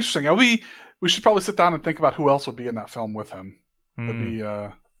 That'd be interesting. We should probably sit down and think about who else would be in that film with him. That'd be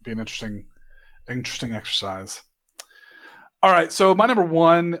an interesting exercise. All right. So my number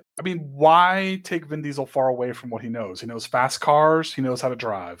 1, I mean, why take Vin Diesel far away from what he knows? He knows fast cars. He knows how to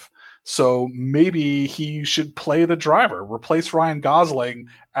drive. So maybe he should play the driver, replace Ryan Gosling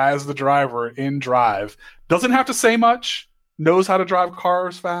as the driver in Drive. Doesn't have to say much, knows how to drive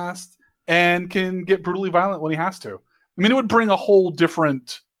cars fast, and can get brutally violent when he has to. I mean, it would bring a whole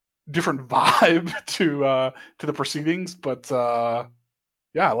different vibe to the proceedings, but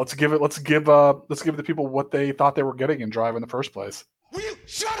yeah, let's give the people what they thought they were getting in Drive in the first place. Will you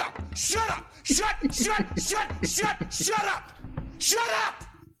shut up? Shut up! Shut up!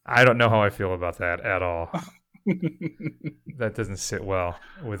 I don't know how I feel about that at all. That doesn't sit well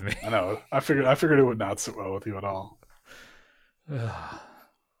with me. I know. I figured it would not sit well with you at all. I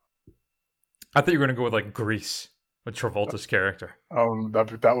thought you were going to go with like Grease with Travolta's character. Oh,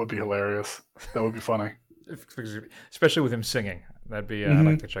 that would be hilarious. That would be funny. Especially with him singing. That'd be, I'd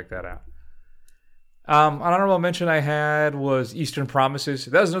like to check that out. An honorable mention I had was Eastern Promises.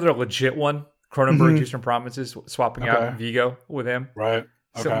 That was another legit one. Cronenberg's Eastern Promises, swapping out Vigo with him. Right.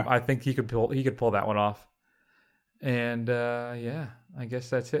 Okay. So I think he could pull that one off. And yeah, I guess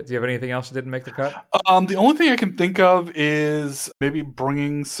that's it. Do you have anything else that didn't make the cut? The only thing I can think of is maybe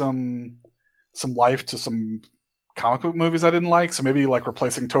bringing some life to some comic book movies I didn't like. So maybe like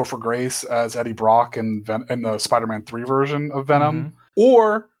replacing Topher Grace as Eddie Brock in the Spider-Man 3 version of Venom,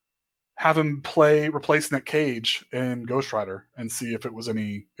 or have him replace Nick Cage in Ghost Rider and see if it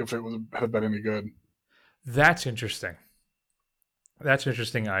had been any good. That's interesting. That's an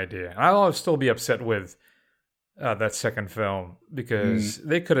interesting idea. I'll still be upset with that second film because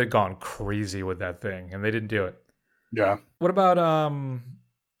they could have gone crazy with that thing and they didn't do it. Yeah. What about I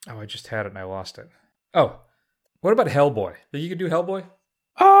just had it and I lost it. Oh, what about Hellboy? Think you could do Hellboy?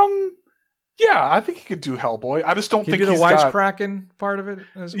 Yeah, I think he could do Hellboy. I just don't think he's got the wisecracking part of it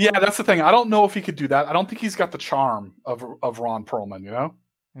as well? Yeah, that's the thing. I don't know if he could do that. I don't think he's got the charm of Ron Perlman, you know?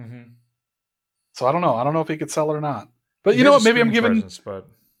 Mm-hmm. So I don't know. I don't know if he could sell it or not. But you know what? Maybe I'm giving. But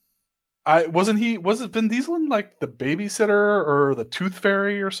Was it Vin Diesel in like The Babysitter or The Tooth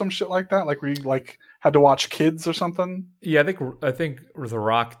Fairy or some shit like that? Like where you had to watch kids or something? Yeah, I think The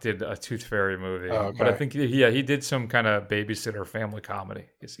Rock did a Tooth Fairy movie. Oh, okay. But I think he did some kind of babysitter family comedy.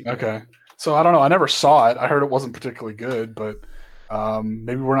 Yes, he did. Okay. So I don't know. I never saw it. I heard it wasn't particularly good, but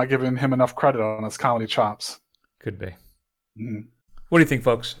maybe we're not giving him enough credit on his comedy chops. Could be. Mm-hmm. What do you think,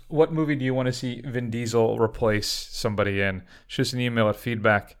 folks? What movie do you want to see Vin Diesel replace somebody in? Shoot us an email at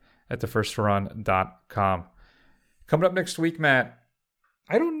feedback@thefirstrun.com. Coming up next week, Matt,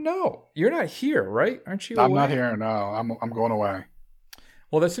 I don't know. You're not here, right? Aren't you? I'm not here. No, I'm going away.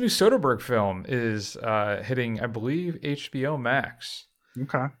 Well, that's the new Soderbergh film is hitting, I believe, HBO Max.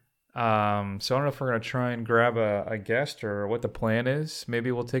 Okay. So I don't know if we're going to try and grab a guest or what the plan is.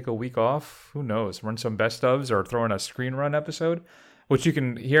 Maybe we'll take a week off. Who knows? Run some best ofs or throw in a screen run episode, which you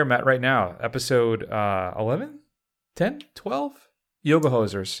can hear, Matt, right now. Episode 11, 10, 12? Yoga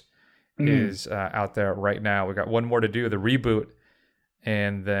Hosers is out there right now. We got one more to do, the reboot,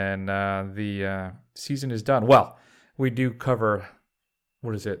 and then the season is done. Well, we do cover,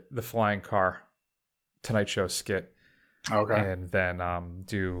 what is it? The Flying Car Tonight Show skit. Okay. And then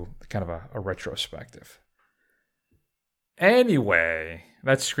do kind of a retrospective. Anyway,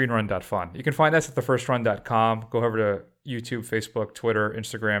 that's screenrun.fun. You can find us at thefirstrun.com. Go over to YouTube, Facebook, Twitter,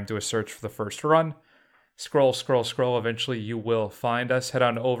 Instagram, do a search for The First Run. Scroll. Eventually you will find us. Head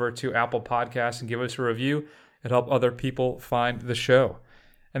on over to Apple Podcasts and give us a review. It'll help other people find the show.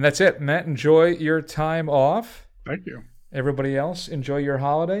 And that's it. Matt, enjoy your time off. Thank you. Everybody else, enjoy your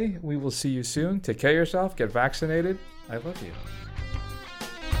holiday. We will see you soon. Take care of yourself. Get vaccinated. I love you.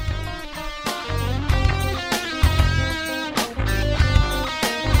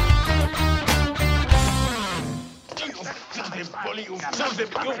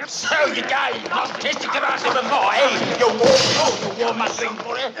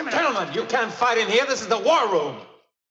 Gentlemen, you can't fight in here. This is the war room.